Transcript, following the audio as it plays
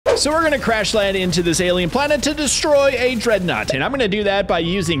So we're gonna crash land into this alien planet to destroy a dreadnought. And I'm gonna do that by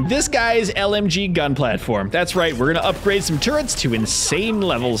using this guy's LMG gun platform. That's right, we're gonna upgrade some turrets to insane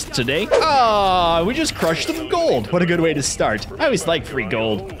levels today. Ah, we just crushed some gold. What a good way to start. I always like free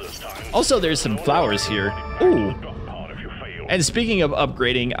gold. Also, there's some flowers here. Ooh. And speaking of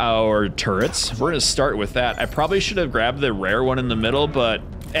upgrading our turrets, we're gonna start with that. I probably should have grabbed the rare one in the middle, but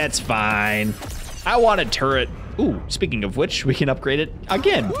it's fine. I want a turret. Ooh, speaking of which, we can upgrade it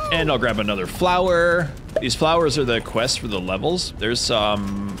again. And I'll grab another flower. These flowers are the quest for the levels. There's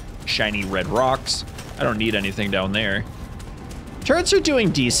some shiny red rocks. I don't need anything down there. Turrets are doing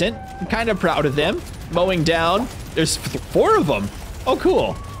decent. I'm kind of proud of them. Mowing down. There's 4 of them. Oh,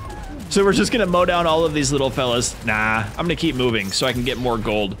 cool. So we're just gonna mow down all of these little fellas. Nah, I'm gonna keep moving so I can get more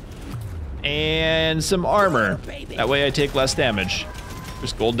gold. And some armor. That way I take less damage.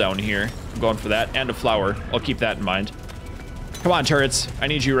 There's gold down here. I'm going for that, and a flower. I'll keep that in mind. Come on, turrets. I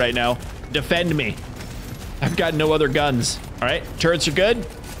need you right now. Defend me. I've got no other guns. All right, turrets are good.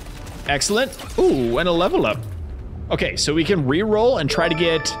 Excellent. Ooh, and a level up. Okay, so we can re-roll and try to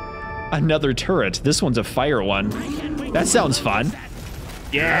get another turret. This one's a fire one. That sounds fun.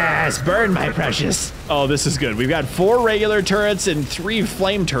 Yes, burn my precious. Oh, this is good. We've got 4 regular turrets and 3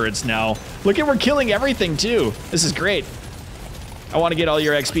 flame turrets now. Look at, we're killing everything too. This is great. I want to get all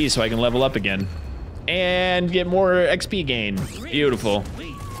your XP so I can level up again. And get more XP gain. Beautiful.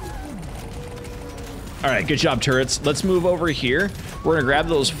 All right, good job, turrets. Let's move over here. We're gonna grab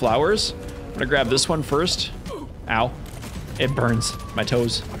those flowers. I'm gonna grab this one first. Ow, it burns my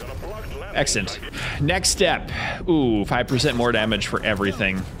toes. Excellent. Next step. Ooh, 5% more damage for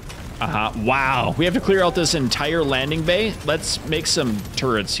everything. Wow, we have to clear out this entire landing bay. Let's make some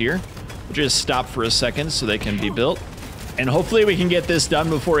turrets here. We'll just stop for a second so they can be built. And hopefully we can get this done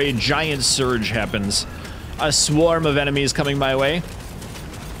before a giant surge happens. A swarm of enemies coming my way.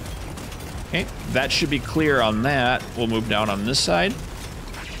 Okay, that should be clear on that. We'll move down on this side.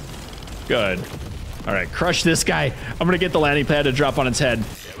 Good. All right, crush this guy. I'm gonna get the landing pad to drop on its head.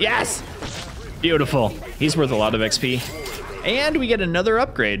 Yes! Beautiful. He's worth a lot of XP. And we get another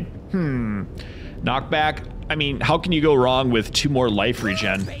upgrade. Knockback. I mean, how can you go wrong with 2 more life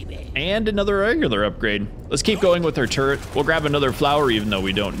regen? And another regular upgrade. Let's keep going with our turret. We'll grab another flower even though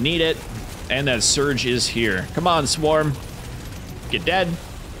we don't need it. And that surge is here. Come on, swarm. Get dead.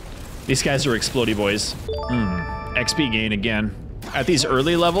 These guys are explodey boys. XP gain again. At these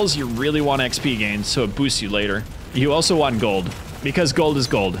early levels, you really want XP gain, so it boosts you later. You also want gold, because gold is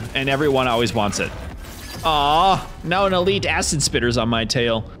gold, and everyone always wants it. Aw, now an elite acid spitter's on my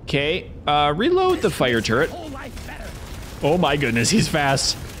tail. Okay, reload the fire turret. Oh my goodness, he's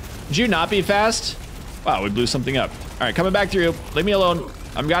fast. Would you not be fast? Wow, we blew something up. All right, coming back through. Leave me alone.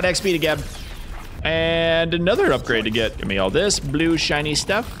 I've got XP to get. And another upgrade to get. Give me all this blue shiny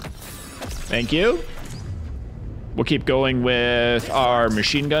stuff. Thank you. We'll keep going with our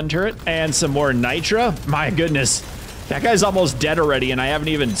machine gun turret and some more nitra. My goodness, that guy's almost dead already and I haven't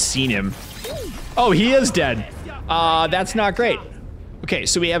even seen him. Oh, he is dead. That's not great. Okay,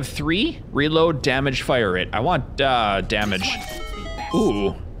 so we have 3 reload damage fire rate. I want damage.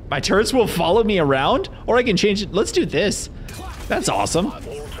 Ooh, my turrets will follow me around, or I can change it. Let's do this. That's awesome.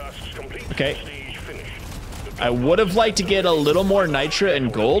 Okay. I would have liked to get a little more nitra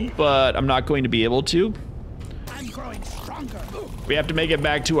and gold, but I'm not going to be able to. We have to make it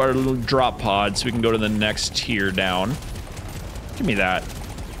back to our little drop pod so we can go to the next tier down. Give me that.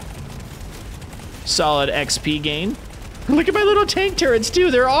 Solid XP gain. Look at my little tank turrets too,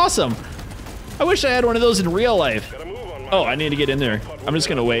 they're awesome. I wish I had one of those in real life. Oh, I need to get in there. I'm just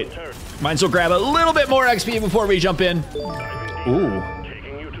gonna wait. Might as well grab a little bit more XP before we jump in. Ooh,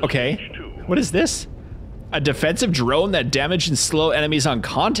 okay. What is this? A defensive drone that damages and slow enemies on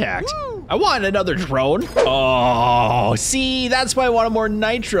contact. I want another drone. Oh, see, that's why I wanted more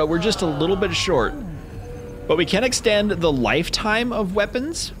nitro. We're just a little bit short. But we can extend the lifetime of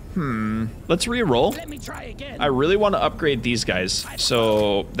weapons. Let's re-roll. Let me try again. I really want to upgrade these guys.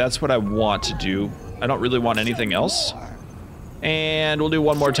 So that's what I want to do. I don't really want anything else. And we'll do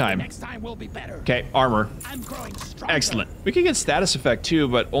one more time. Next time will be better. Okay, armor. I'm growing stronger. Excellent. We can get status effect too,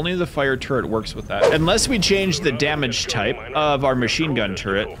 but only the fire turret works with that. Unless we change the damage type of our machine gun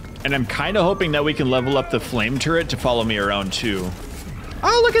turret. And I'm kind of hoping that we can level up the flame turret to follow me around too.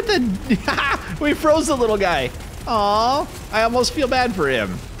 Oh, look at the, we froze the little guy. Aw, I almost feel bad for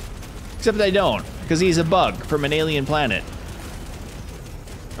him. Except I don't, because he's a bug from an alien planet.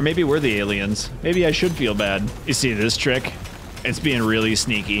 Or maybe we're the aliens. Maybe I should feel bad. You see this trick? It's being really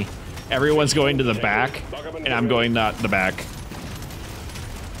sneaky. Everyone's going to the back, and I'm going not the back.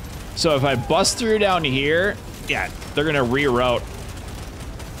 So if I bust through down here, yeah, they're gonna reroute.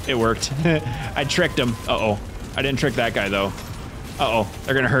 It worked. I tricked him. Uh-oh. I didn't trick that guy, though. Uh-oh.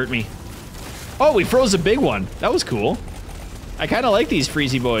 They're gonna hurt me. Oh, we froze a big one. That was cool. I kind of like these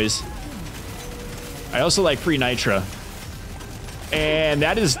freezy boys. I also like free nitra. And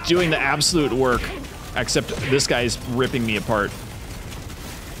that is doing the absolute work. Except this guy's ripping me apart.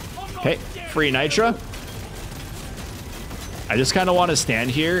 Okay, free nitra. I just kind of want to stand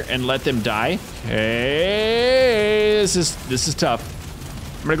here and let them die. Hey, this is tough.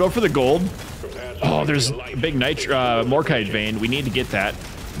 I'm gonna go for the gold. Oh, there's a big Morkite vein. We need to get that.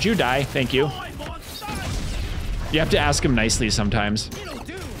 Did you die? Thank you. You have to ask him nicely sometimes.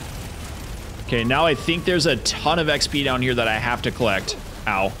 Okay, now I think there's a ton of XP down here that I have to collect.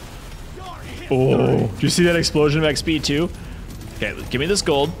 Ow. Oh, do you see that explosion of XP too? Okay, give me this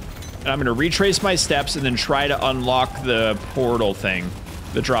gold. And I'm gonna retrace my steps and then try to unlock the portal thing.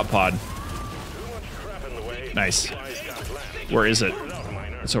 The drop pod. Nice. Where is it?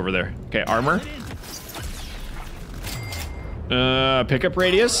 It's over there. Okay, armor. Pickup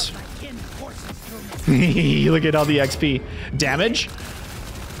radius. Look at all the XP. Damage.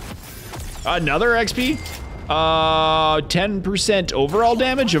 Another XP. 10% overall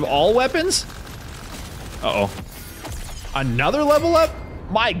damage of all weapons. Uh-oh. Another level up?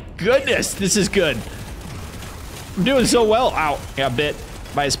 My goodness, this is good. I'm doing so well. Ow, got bit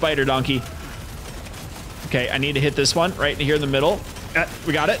by a spider donkey. Okay, I need to hit this one right here in the middle.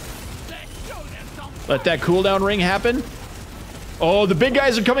 We got it. Let that cooldown ring happen. Oh, the big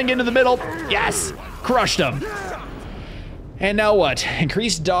guys are coming into the middle. Yes, crushed them. And now what?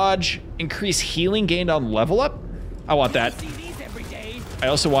 Increased dodge, increased healing gained on level up? I want that. I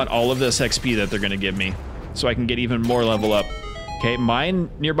also want all of this XP that they're gonna give me so I can get even more level up. Okay, mine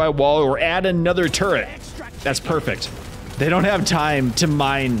nearby wall or add another turret. That's perfect. They don't have time to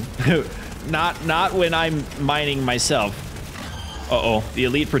mine. Not when I'm mining myself. Uh-oh, the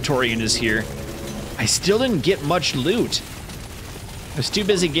Elite Praetorian is here. I still didn't get much loot. I was too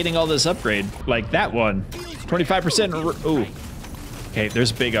busy getting all this upgrade. Like that one. 25%. Ooh. Okay,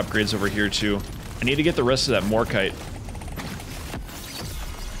 there's big upgrades over here too. I need to get the rest of that Morkite.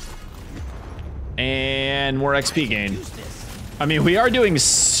 And more XP gain. I mean, we are doing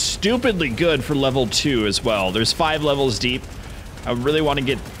stupidly good for level 2 as well. There's 5 levels deep. I really want to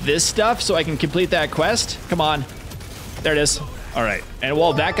get this stuff so I can complete that quest. Come on. There it is. All right. And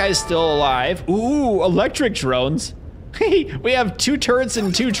while that guy's still alive, ooh, electric drones. We have 2 turrets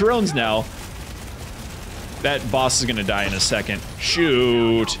and 2 drones now. That boss is gonna die in a second.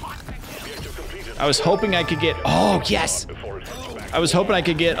 Shoot. I was hoping I could get, oh, yes. I was hoping I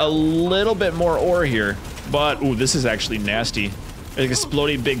could get a little bit more ore here, but, ooh, this is actually nasty. Like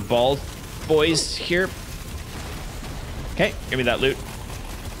exploding big ball boys here. Okay, give me that loot.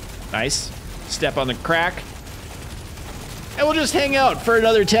 Nice. Step on the crack. And we'll just hang out for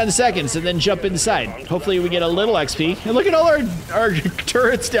another 10 seconds and then jump inside. Hopefully we get a little XP. And look at all our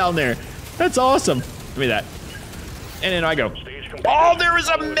turrets down there. That's awesome. Give me that. And in I go. Oh, there was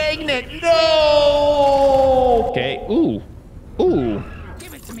a magnet. No! Okay, ooh. Ooh.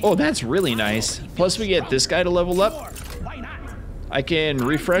 Oh, that's really nice. Plus we get this guy to level up. I can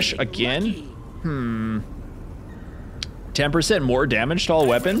refresh again. 10% more damage to all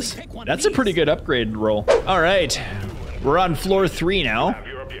weapons. That's a pretty good upgrade roll. All right, we're on floor 3 now.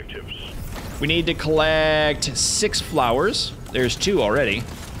 We need to collect 6 flowers. There's 2 already.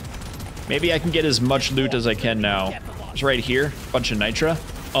 Maybe I can get as much loot as I can now. It's right here, bunch of nitra.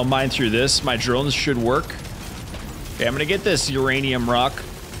 I'll mine through this. My drones should work. Okay, I'm gonna get this uranium rock.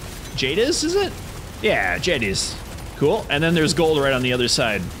 Jadis, is it? Yeah, Jadis. Cool, and then there's gold right on the other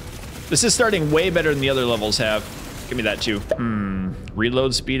side. This is starting way better than the other levels have. Give me that too.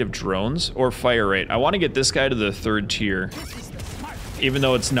 Reload speed of drones or fire rate. I want to get this guy to the 3rd tier. Even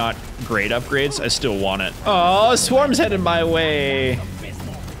though it's not great upgrades, I still want it. Oh, swarm's headed my way.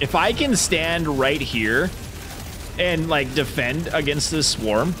 If I can stand right here and like defend against this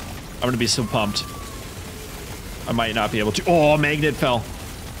swarm, I'm gonna be so pumped. I might not be able to. Oh, magnet fell.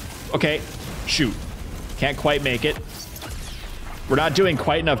 Okay, shoot. Can't quite make it. We're not doing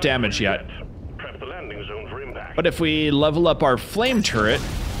quite enough damage yet. But if we level up our flame turret,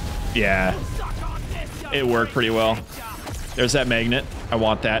 yeah, it worked pretty well. There's that magnet. I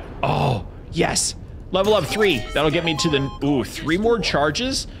want that. Oh, yes. Level up 3. That'll get me to the, ooh, 3 more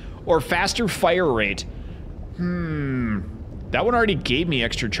charges or faster fire rate. That one already gave me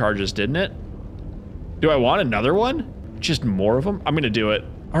extra charges, didn't it? Do I want another one? Just more of them? I'm gonna do it.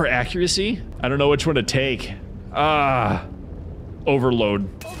 Our accuracy? I don't know which one to take. Overload.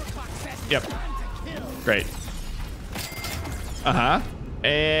 Yep. Great.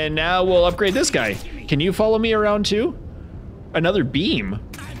 And now we'll upgrade this guy. Can you follow me around too? Another beam.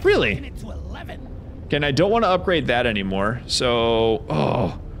 Really? Get it to 11. Okay, and I don't want to upgrade that anymore. So,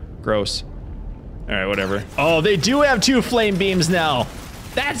 oh, gross. All right, whatever. Oh, they do have 2 flame beams now.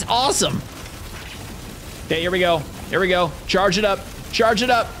 That's awesome. Okay, here we go. Here we go. Charge it up. Charge it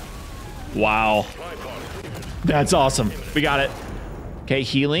up. Wow. That's awesome. We got it. Okay,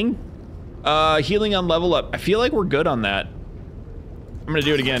 healing. Healing on level up. I feel like we're good on that. I'm gonna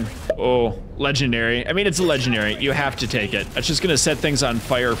do it again. Oh, legendary. I mean, it's a legendary. You have to take it. That's just gonna set things on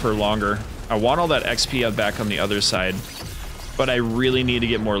fire for longer. I want all that XP back on the other side, but I really need to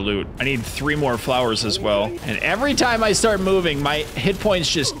get more loot. I need 3 more flowers as well. And every time I start moving, my hit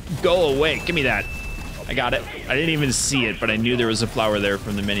points just go away. Give me that. I got it. I didn't even see it, but I knew there was a flower there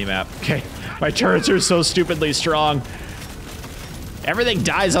from the mini-map. Okay, my turrets are so stupidly strong. Everything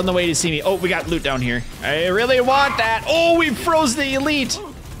dies on the way to see me. Oh, we got loot down here. I really want that. Oh, we froze the elite.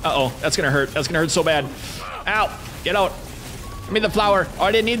 Uh-oh, that's gonna hurt. That's gonna hurt so bad. Ow, get out. Give me the flower. Oh,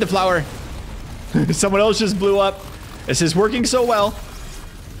 I didn't need the flower. Someone else just blew up. This is working so well.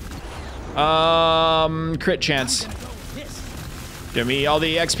 Crit chance. Give me all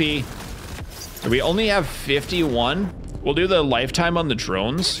the XP. So we only have 51. We'll do the lifetime on the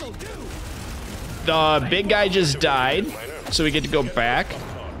drones. The big guy just died, so we get to go back.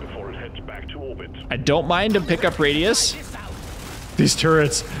 I don't mind to pick up radius. These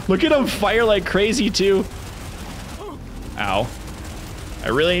turrets, look at them fire like crazy too. Ow. I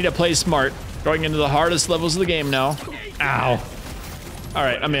really need to play smart. Going into the hardest levels of the game now. Ow. All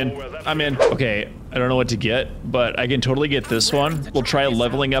right, I'm in. I'm in. Okay, I don't know what to get, but I can totally get this one. We'll try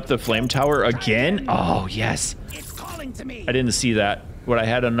leveling up the flame tower again. Oh, yes. I didn't see that. Would I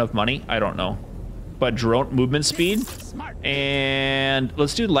had enough money? I don't know. But drone movement speed, and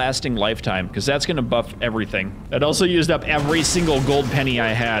let's do lasting lifetime, because that's gonna buff everything. That also used up every single gold penny I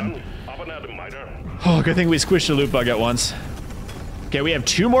had. Oh, good thing we squished a loot bug at once. Okay, we have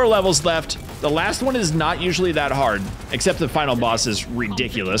 2 more levels left. The last one is not usually that hard, except the final boss is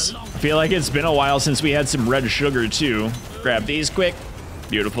ridiculous. I feel like it's been a while since we had some red sugar too. Grab these quick.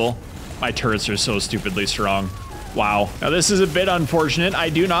 Beautiful. My turrets are so stupidly strong. Wow. Now this is a bit unfortunate. I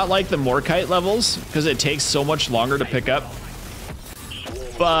do not like the Morkite levels because it takes so much longer to pick up.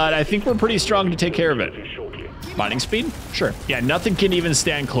 But I think we're pretty strong to take care of it. Mining speed? Sure. Yeah, nothing can even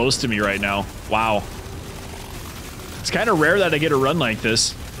stand close to me right now. Wow. It's kind of rare that I get a run like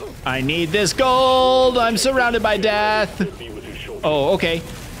this. I need this gold. I'm surrounded by death. Oh, okay.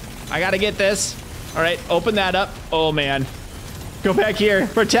 I gotta get this. All right, open that up. Oh man. Go back here.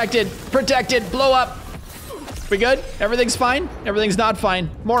 Protected. Protected. Blow up. We good? Everything's fine? Everything's not fine.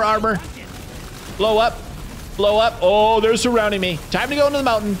 More armor. Blow up. Blow up. Oh, they're surrounding me. Time to go into the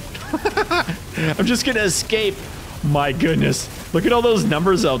mountain. I'm just gonna escape. My goodness. Look at all those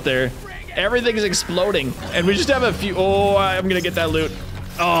numbers out there. Everything's exploding. And we just have a few. Oh, I'm gonna get that loot.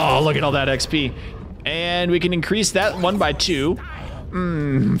 Oh, look at all that XP. And we can increase that one by 2.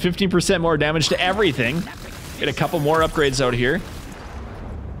 15% more damage to everything. Get a couple more upgrades out here.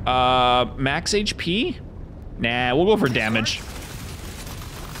 Max HP? Nah, we'll go for damage.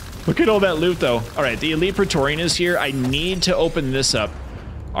 Look at all that loot though. All right, the Elite Praetorian is here. I need to open this up.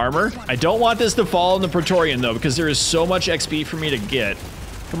 Armor. I don't want this to fall in the Praetorian though, because there is so much XP for me to get.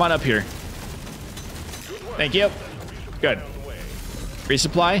 Come on up here. Thank you. Good.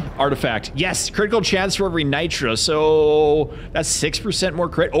 Resupply, artifact. Yes, critical chance for every nitra, so that's 6% more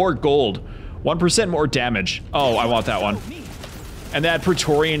crit or gold. 1% more damage. Oh, I want that one. And that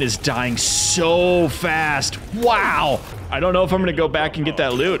Praetorian is dying so fast. Wow. I don't know if I'm gonna go back and get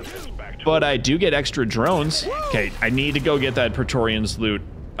that loot, but I do get extra drones. Okay, I need to go get that Praetorian's loot.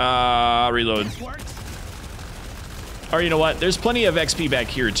 Reload. Or you know what? There's plenty of XP back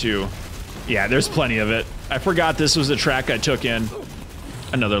here too. Yeah, there's plenty of it. I forgot this was a track I took in.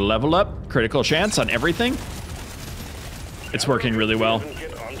 Another level up, critical chance on everything. It's working really well.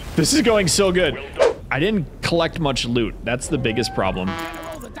 This is going so good. I didn't collect much loot. That's the biggest problem.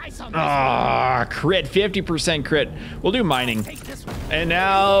 Ah, crit, 50% crit. We'll do mining. And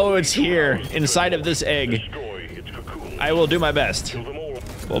now it's here, inside of this egg. I will do my best.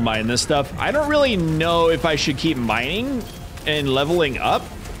 We'll mine this stuff. I don't really know if I should keep mining and leveling up.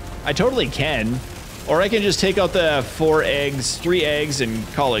 I totally can. Or I can just take out the 3 eggs, and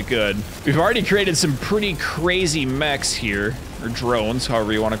call it good. We've already created some pretty crazy mechs here, or drones,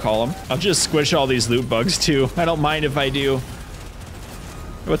 however you want to call them. I'll just squish all these loot bugs too. I don't mind if I do.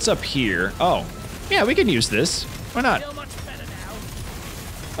 What's up here? Oh, yeah, we can use this. Why not?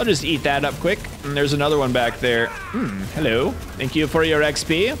 I'll just eat that up quick. And there's another one back there. Hello. Thank you for your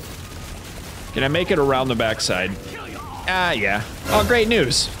XP. Can I make it around the backside? Yeah. Oh, great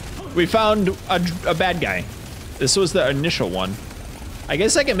news. We found a bad guy. This was the initial one. I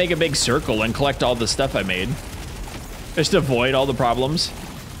guess I can make a big circle and collect all the stuff I made. Just avoid all the problems.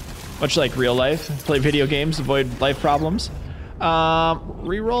 Much like real life. Play video games, avoid life problems.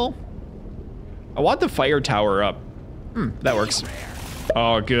 Reroll. I want the fire tower up. That works.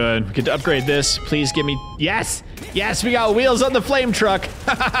 Oh, good. We get to upgrade this. Please give me... Yes! Yes, we got wheels on the flame truck.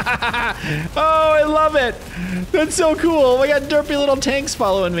 Oh, I love it. That's so cool. We got derpy little tanks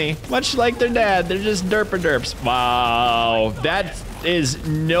following me. Much like their dad. They're just derps. Wow. That is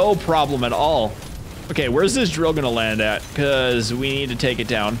no problem at all. Okay, where's this drill gonna land at? Because we need to take it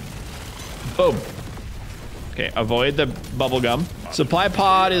down. Boom. Okay, avoid the bubble gum. Supply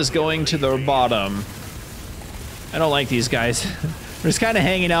pod is going to the bottom. I don't like these guys. We're just kind of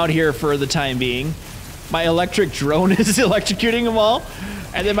hanging out here for the time being. My electric drone is electrocuting them all.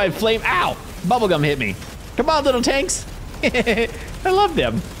 And then my flame, ow, bubblegum hit me. Come on, little tanks. I love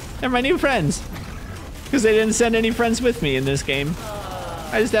them. They're my new friends. Because they didn't send any friends with me in this game.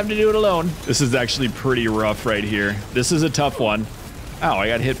 I just have to do it alone. This is actually pretty rough right here. This is a tough one. Ow, I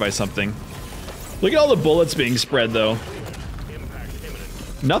got hit by something. Look at all the bullets being spread though.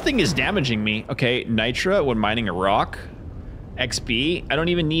 Nothing is damaging me. Okay, Nitra when mining a rock. XP, I don't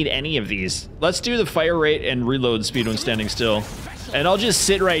even need any of these. Let's do the fire rate and reload speed when standing still. And I'll just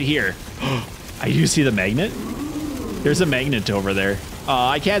sit right here. I do see the magnet? There's a magnet over there.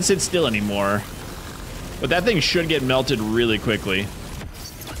 I can't sit still anymore. But that thing should get melted really quickly.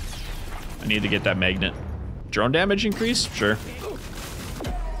 I need to get that magnet. Drone damage increase? Sure.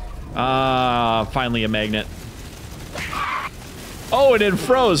 Finally a magnet. Oh, and it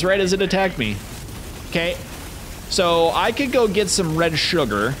froze right as it attacked me. Okay. So I could go get some red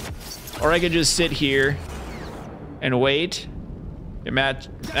sugar, or I could just sit here and wait. Get max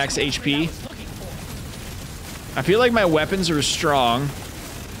HP. I feel like my weapons are strong.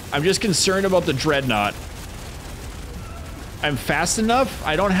 I'm just concerned about the dreadnought. I'm fast enough.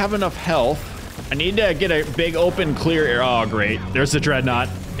 I don't have enough health. I need to get a big open clear area. Oh, great. There's the dreadnought.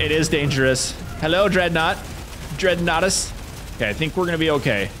 It is dangerous. Hello, dreadnought. Dreadnoughtus. Okay, I think we're gonna be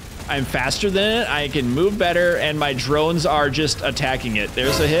okay. I'm faster than it, I can move better, and my drones are just attacking it.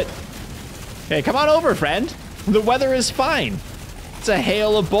 There's a hit. Okay, come on over, friend. The weather is fine. It's a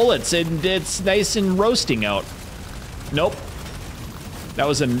hail of bullets, and it's nice and roasting out. Nope. That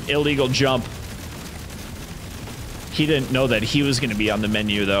was an illegal jump. He didn't know that he was gonna be on the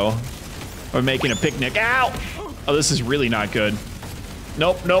menu, though. We're making a picnic. Ow! Oh, this is really not good.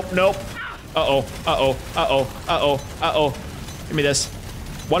 Nope, nope, nope. Uh-oh, uh-oh, uh-oh, uh-oh, uh-oh. Give me this.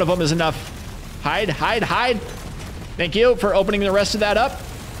 One of them is enough. Hide, hide, hide. Thank you for opening the rest of that up.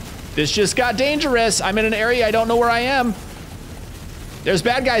 This just got dangerous. I'm in an area I don't know where I am. There's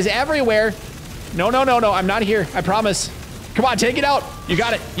bad guys everywhere. No, no, no, no, I'm not here, I promise. Come on, take it out. You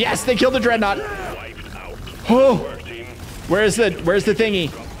got it. Yes, they killed the dreadnought. Oh, where's the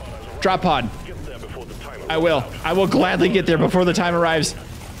thingy? Drop pod. I will gladly get there before the time arrives.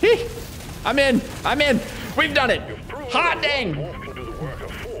 I'm in. We've done it. Hot dang.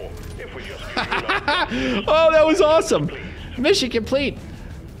 Oh, that was awesome. Mission complete.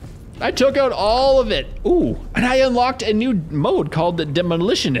 I took out all of it. Ooh, and I unlocked a new mode called the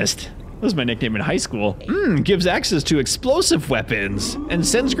Demolitionist. That was my nickname in high school. Gives access to explosive weapons and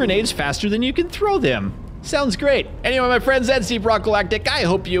sends grenades faster than you can throw them. Sounds great. Anyway, my friends, that's Deep Rock Galactic. I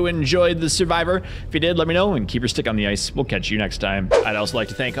hope you enjoyed the Survivor. If you did, let me know and keep your stick on the ice. We'll catch you next time. I'd also like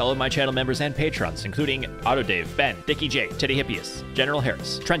to thank all of my channel members and patrons, including Otto Dave, Ben, Dickie J, Teddy Hippias, General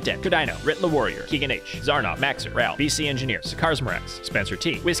Harris, Trenton, Kodino, Ritla Warrior, Keegan H, Zarnoff, Maxer, Ral, BC Engineer, Sakars Morax, Spencer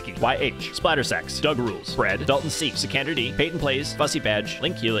T, Whiskey, YH, Splattersex, Doug Rules, Fred, Dalton C, Sikander D, Peyton Plays, Fussy Badge,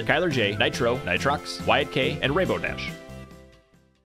 Link Hewlett, Kyler J, Nitro, Nitrox, Wyatt K, and Rainbow Dash.